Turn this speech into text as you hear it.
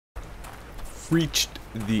reached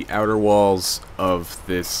the outer walls of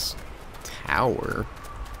this tower.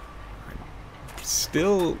 I'm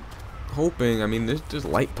still hoping. I mean, there's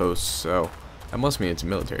light posts, so that must mean it's a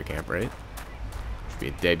military camp, right? Should be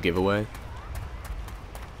a dead giveaway.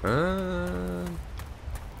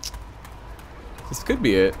 This could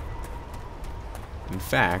be it. In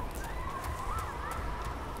fact,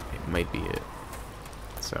 it might be it.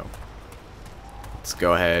 So let's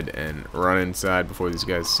go ahead and run inside before these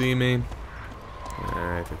guys see me.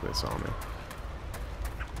 I think they saw me.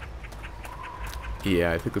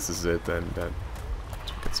 Yeah, I think this is it then. Let's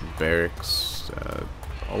get some barracks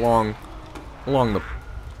along the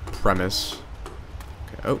premise.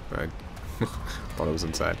 Okay. Oh, I thought it was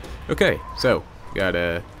inside. Okay, so got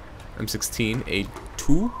a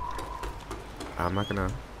M16A2. I'm not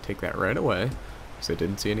gonna take that right away because I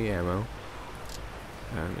didn't see any ammo.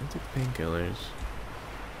 I'm gonna take the painkillers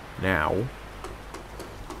now.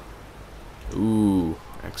 Ooh,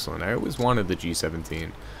 excellent. I always wanted the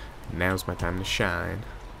G17. Now's my time to shine.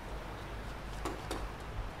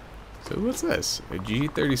 So what's this? A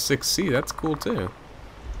G36C. That's cool too.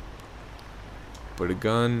 But a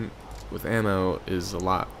gun with ammo is a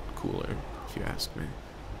lot cooler, if you ask me.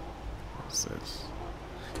 What's this?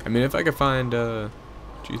 I mean, if I could find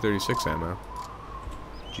G36 ammo.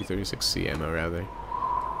 G36C ammo, rather.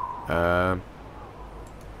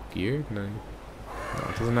 Gear? No,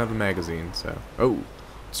 it doesn't have a magazine, so... Oh!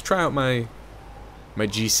 Let's try out my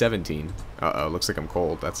G17. Uh-oh, looks like I'm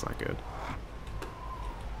cold. That's not good.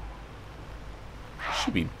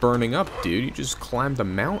 Should be burning up, dude. You just climbed a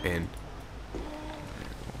mountain.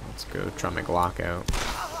 Let's go try my Glock out.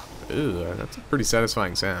 Ooh, that's a pretty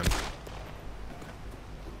satisfying sound.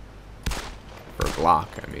 For a Glock,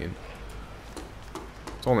 I mean.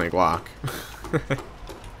 It's only a Glock.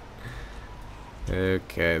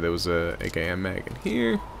 Okay, there was a AKM mag in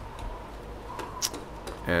here.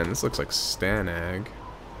 And this looks like Stanag.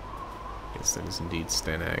 Yes, that is indeed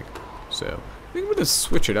Stanag. So, I think I'm going to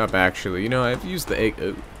switch it up, actually. You know, I've used the Hey,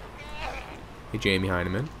 Jamie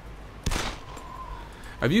Heineman.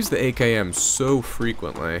 I've used the AKM so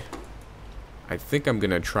frequently. I think I'm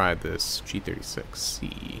going to try this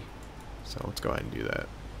G36C. So, let's go ahead and do that.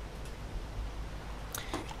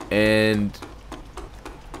 And...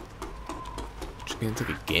 just going to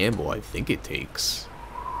take a gamble. I think it takes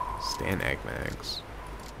Stanag mags.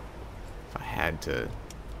 If I had to...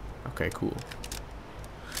 Okay, cool.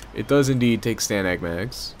 It does indeed take Stanag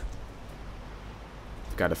mags.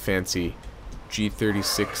 Got a fancy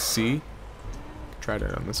G36C. Tried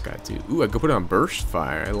it on this guy too. Ooh, I could put it on burst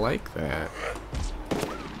fire. I like that.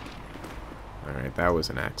 Alright, that was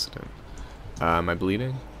an accident. Am I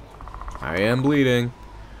bleeding? I am bleeding.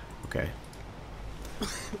 Okay.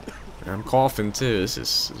 I'm coughing too. This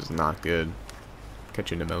is not good.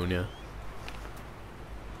 Catching pneumonia.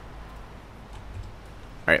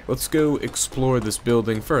 Alright, let's go explore this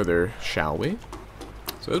building further, shall we?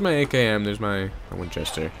 So there's my AKM, there's my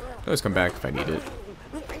Winchester. I'll always come back if I need it.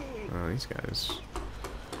 Oh, these guys.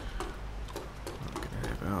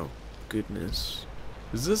 Oh, goodness.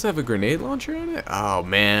 Does this have a grenade launcher in it? Oh,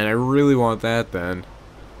 man, I really want that then.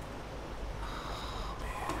 Oh,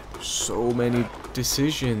 man, there's so many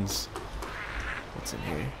decisions. What's in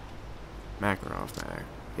here? Makarov mag.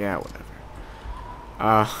 Yeah, whatever.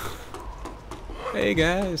 Hey,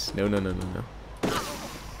 guys. No. And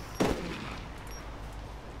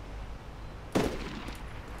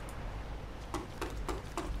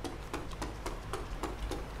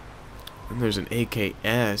there's an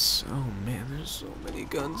AKS. Oh man, there's so many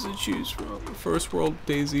guns to choose from. First world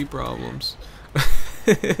DayZ problems.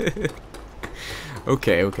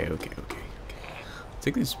 Okay.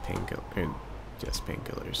 Take these painkillers. Yes,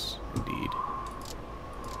 painkillers. Indeed.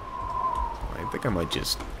 I think I might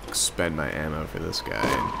just expend my ammo for this guy.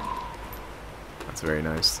 That's very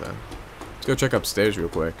nice, though. Let's go check upstairs real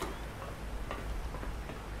quick.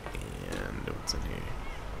 And what's in here?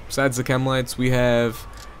 Besides the chem lights, we have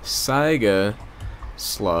Saiga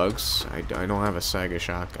slugs. I don't have a Saiga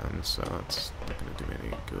shotgun, so that's not going to do me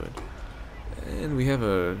any good. And we have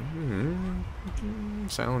a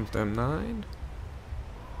silenced M9.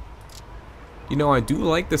 You know, I do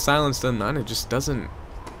like the silenced M9. It just doesn't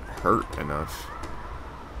hurt enough.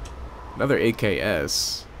 Another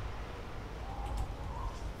AKS.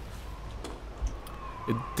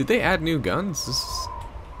 Did they add new guns?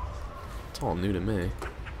 It's all new to me.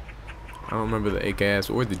 I don't remember the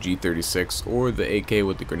AKS or the G36 or the AK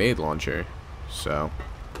with the grenade launcher. So,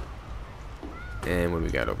 and what do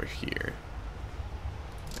we got over here?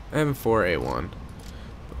 M4A1.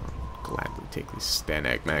 I'll gladly take these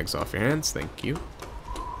Stanag mags off your hands. Thank you.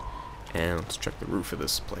 And let's check the roof of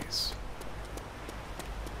this place.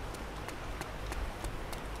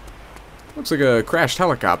 Looks like a crashed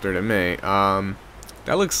helicopter to me.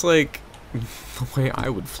 That looks like the way I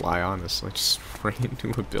would fly, honestly. Just right into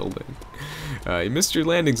a building. You missed your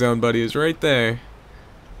landing zone, buddy. It's right there.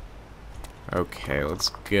 Okay, let's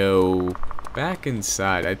go back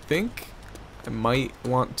inside. I think I might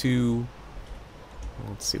want to...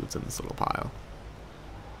 Let's see what's in this little pile.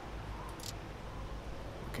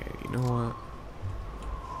 Okay, you know what?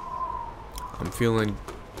 I'm feeling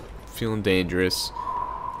dangerous.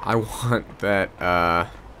 I want that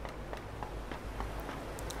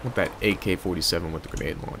AK-47 with the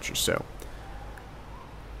grenade launcher. So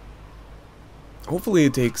hopefully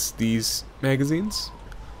it takes these magazines.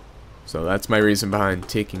 So that's my reason behind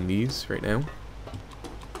taking these right now.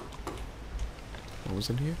 What was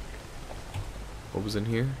in here? What was in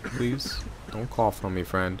here? Please don't cough on me,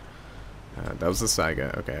 friend. That was the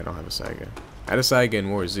Saiga. Okay, I don't have a Saiga. I had a Saiga in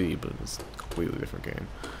War Z, but it's a completely different game.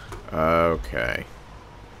 Okay.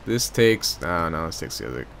 This takes... Oh, no, this takes the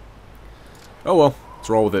other... Oh, well. Let's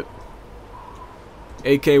roll with it.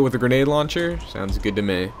 AK with a grenade launcher? Sounds good to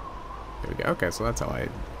me. There we go. Okay, so that's how I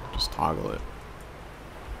just toggle it.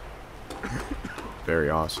 Very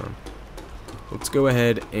awesome. Let's go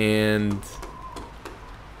ahead and...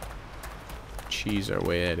 cheese our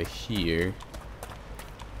way out of here.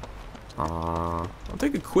 I'll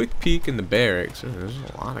take a quick peek in the barracks. There's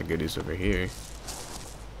a lot of goodies over here.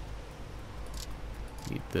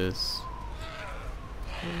 Eat this.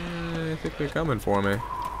 I think they're coming for me.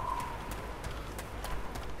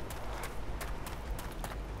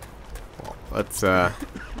 Well, let's let's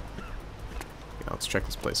check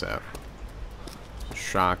this place out. There's a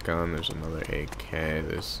shotgun. There's another AK.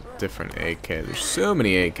 There's a different AK. There's so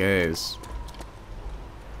many AKs.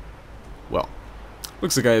 Well,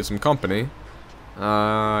 looks like I have some company.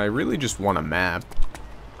 I really just want a map.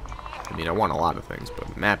 I mean, I want a lot of things,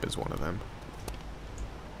 but map is one of them.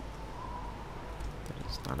 That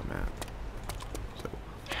is not a map.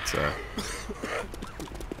 So, let's,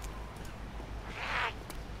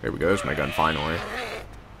 there we go, there's my gun finally.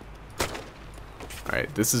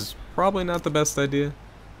 Alright, this is probably not the best idea.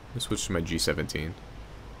 Let me switch to my G17. I'm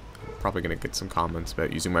probably going to get some comments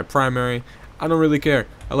about using my primary. I don't really care.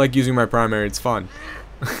 I like using my primary, it's fun.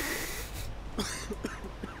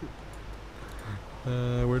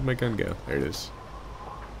 Where'd my gun go? There it is.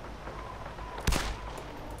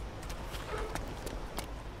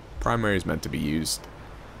 Primary is meant to be used.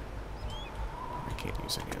 I can't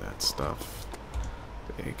use any of that stuff.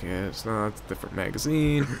 It's not, it's a different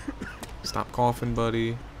magazine. Stop coughing,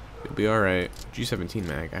 buddy. You'll be alright. G17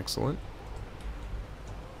 mag, excellent.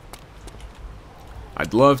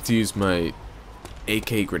 I'd love to use my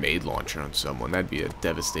AK grenade launcher on someone. That'd be a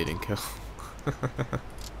devastating kill.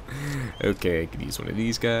 Okay, I could use one of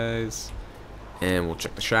these guys. And we'll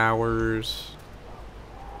check the showers.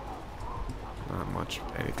 Not much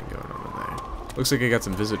anything going on in there. Looks like I got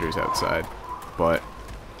some visitors outside. But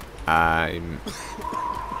I'm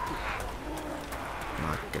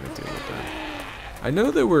not gonna deal with that. I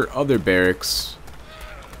know there were other barracks.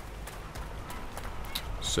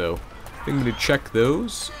 So I'm gonna check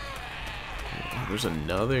those. Oh, there's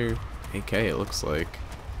another AK, it looks like.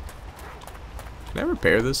 Can I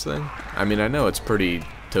repair this thing? I mean, I know it's pretty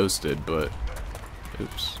toasted, but...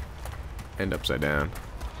 Oops. End upside down.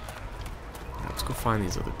 Let's go find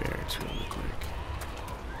these other barracks really quick.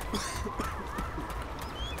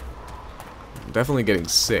 I'm definitely getting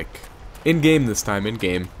sick. In-game this time,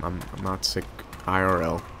 in-game. I'm not sick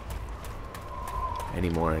IRL.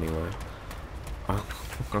 Anymore, anyway. Oh,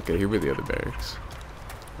 okay, here were the other barracks.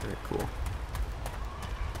 Very cool.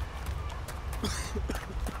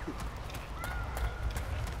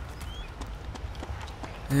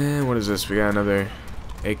 And what is this? We got another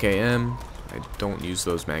AKM. I don't use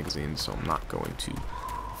those magazines, so I'm not going to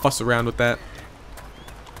fuss around with that.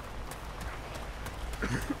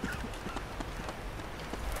 That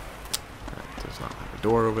does not have a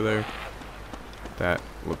door over there. That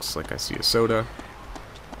looks like I see a soda.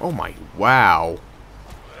 Oh my, wow.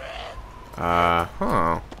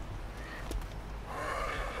 Huh.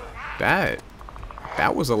 That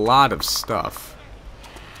was a lot of stuff.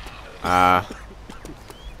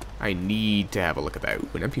 I need to have a look at that. Ooh,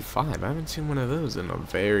 an MP5. I haven't seen one of those in a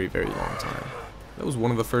very, very long time. That was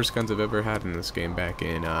one of the first guns I've ever had in this game back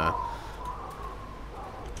in, I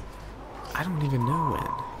don't even know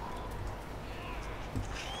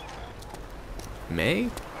when.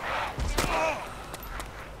 May?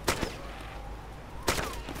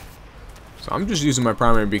 So I'm just using my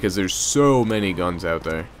primary because there's so many guns out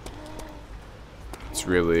there. It's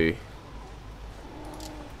really...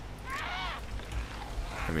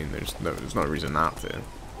 I mean, there's no reason not to.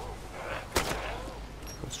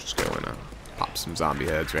 Let's just go in pop some zombie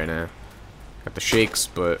heads right now. Got the shakes,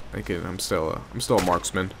 but I'm still a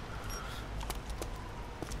marksman.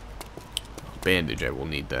 Bandage, I will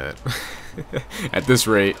need that. At this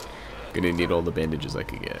rate, gonna need all the bandages I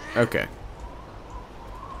could get. Okay.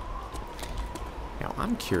 Now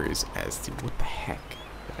I'm curious as to what the heck.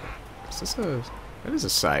 Is this a? That is a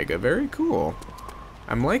Saiga. Very cool.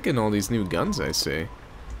 I'm liking all these new guns I see.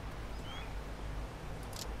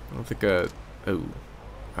 I don't think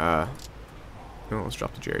no, let's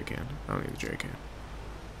drop the jerry can. I don't need the jerry can.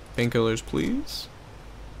 Painkillers, please.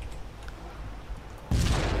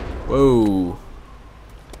 Whoa.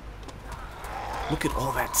 Look at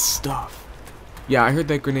all that stuff. Yeah, I heard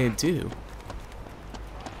that grenade too.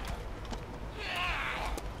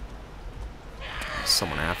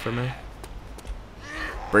 Someone after me?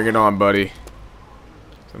 Bring it on, buddy. Is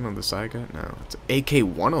that another side gun? No, it's an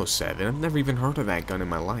AK-107. I've never even heard of that gun in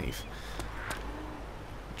my life.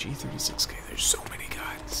 G36K, there's so many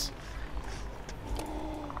guns.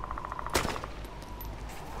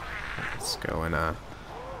 Let's go and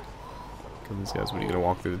kill these guys. What, are you gonna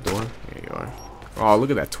walk through the door? There you are. Oh, look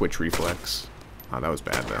at that twitch reflex. Oh, that was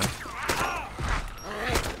bad though.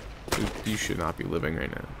 You should not be living right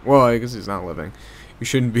now. Well, I guess he's not living. You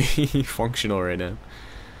shouldn't be functional right now.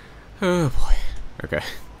 Oh boy. Okay,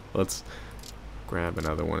 let's grab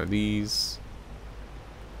another one of these.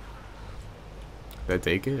 Did I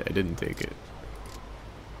take it? I didn't take it.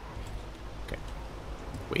 Okay.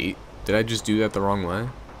 Wait, did I just do that the wrong way?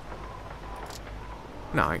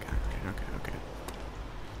 No, I got it right. Okay.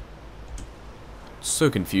 It's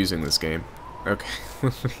so confusing, this game. Okay.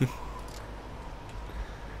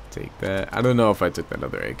 Take that. I don't know if I took that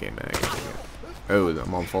other AK mag. Oh,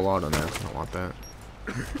 I'm on full auto now. I don't want that.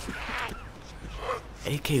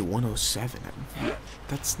 AK-107.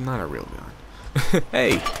 That's not a real gun.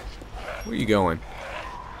 Hey, where are you going?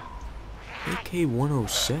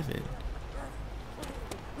 AK-107.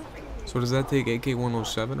 So does that take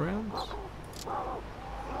AK-107 rounds?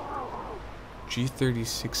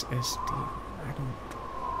 G36 SD. I don't.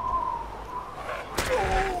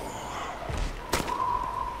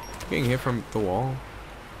 Getting hit from the wall.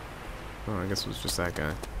 Oh, I guess it was just that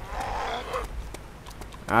guy.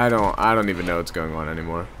 I don't even know what's going on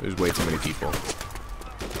anymore. There's way too many people.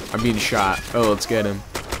 I'm being shot. Oh, let's get him.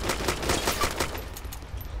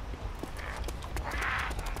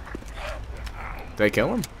 Did I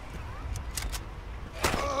kill him?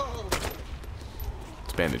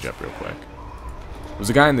 Let's bandage up real quick. There's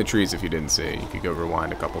a guy in the trees if you didn't see. You could go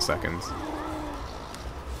rewind a couple seconds.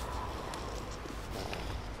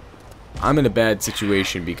 I'm in a bad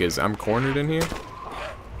situation because I'm cornered in here.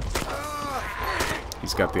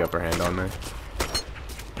 He's got the upper hand on me.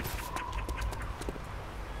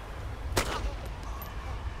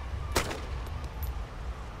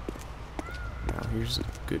 Now here's a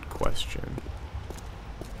good question.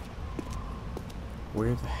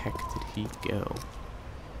 Where the heck did he go?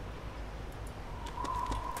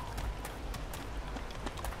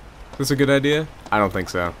 Is this a good idea? I don't think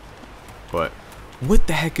so. But what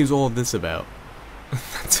the heck is all of this about?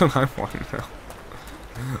 That's what I want to know.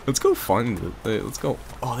 Let's go find it. Let's go.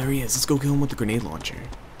 Oh, there he is. Let's go kill him with the grenade launcher.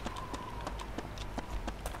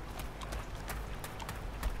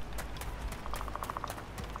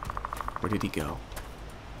 Where did he go?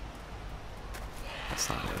 That's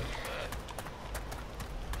not it.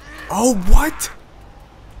 Oh, what?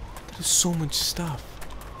 There's so much stuff.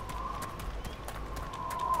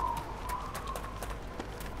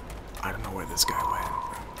 I don't know where this guy went.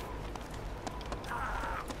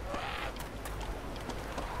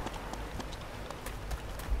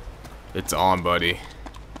 It's on, buddy.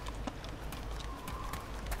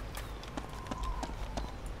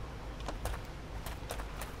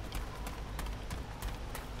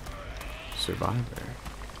 Survivor.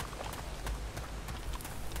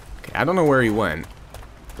 Okay, I don't know where he went,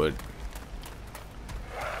 but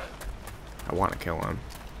I want to kill him.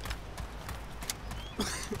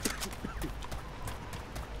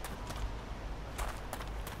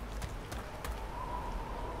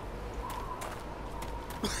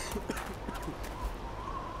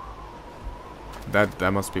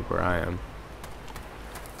 That must be where I am.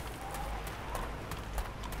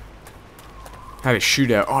 Had a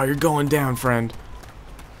shootout. Oh, you're going down, friend.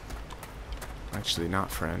 Actually,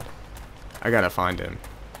 not friend. I gotta find him.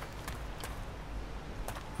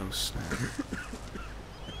 Oh, snap.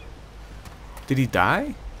 Did he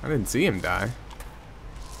die? I didn't see him die.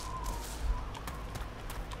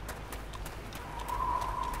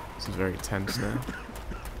 This is very tense now.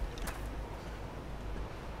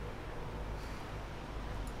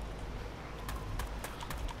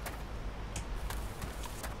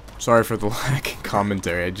 Sorry for the lack of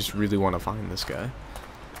commentary. I just really want to find this guy.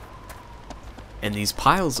 And these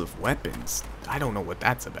piles of weapons, I don't know what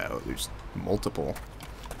that's about. There's multiple.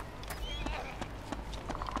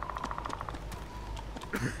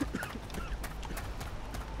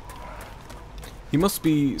 He must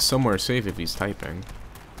be somewhere safe if he's typing.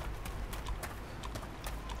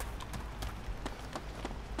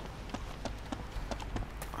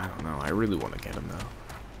 I don't know. I really want to get him though.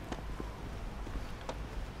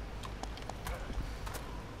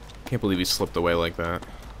 Can't believe he slipped away like that.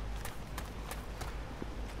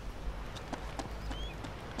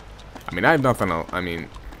 I mean, I have nothing to, I mean,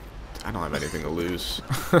 I don't have anything to lose.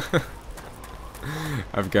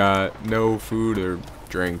 I've got no food or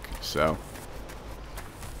drink, so.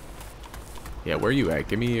 Yeah, where are you at?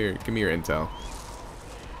 Give me your intel.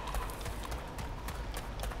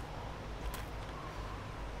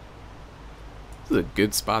 This is a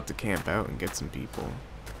good spot to camp out and get some people.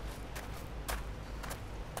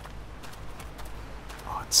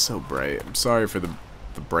 Oh, it's so bright. I'm sorry for the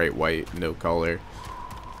bright white, no color.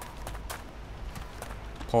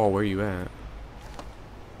 Paul, where you at?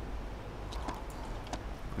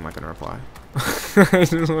 I'm not gonna reply. I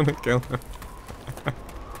just want to kill him.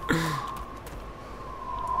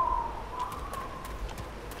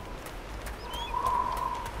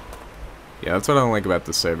 Yeah, that's what I don't like about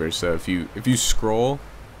the server. So if you scroll,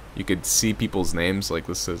 you could see people's names. Like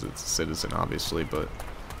this says it's a citizen, obviously, but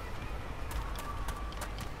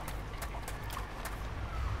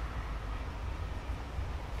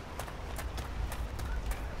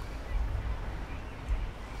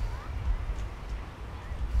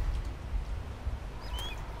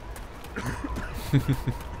yeah,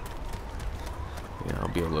 I'll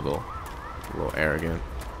be a little arrogant.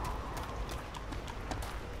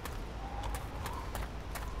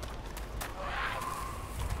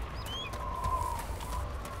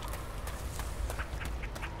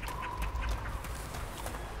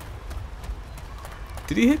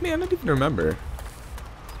 Did he hit me? I don't even remember.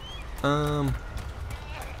 I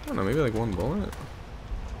don't know, maybe like one bullet?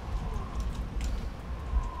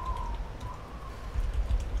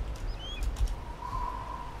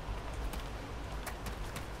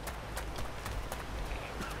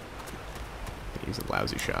 He's a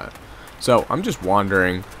lousy shot. So, I'm just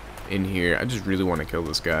wandering in here. I just really want to kill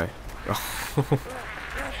this guy.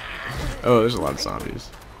 Oh, there's a lot of zombies.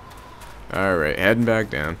 Alright, heading back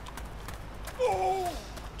down.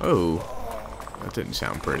 Oh, that didn't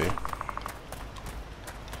sound pretty.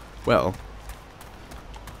 Well,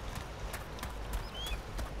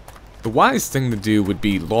 the wise thing to do would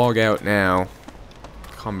be log out now,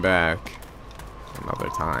 come back another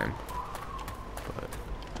time. But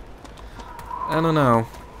I don't know.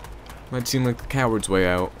 Might seem like the coward's way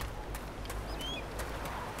out.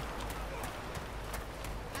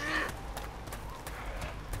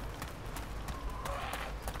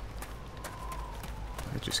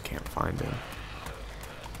 I just can't find him.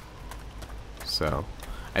 So,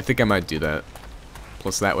 I think I might do that.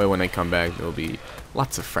 Plus that way when I come back, there'll be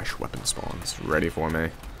lots of fresh weapon spawns ready for me.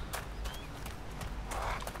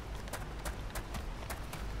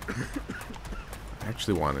 I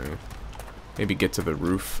actually want to maybe get to the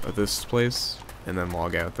roof of this place and then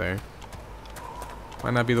log out there.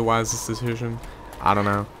 Might not be the wisest decision. I don't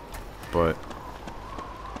know. But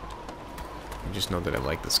I just know that I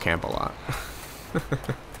like this camp a lot.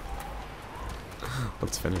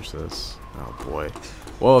 Let's finish this. Oh boy.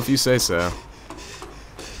 Well, if you say so.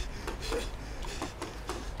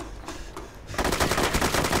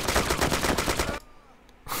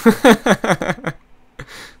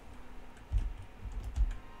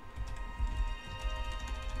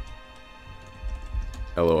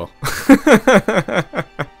 LOL.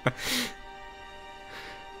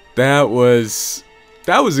 That was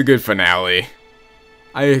a good finale.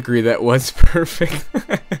 I agree, that was perfect.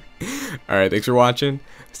 Alright, thanks for watching.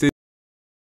 Stay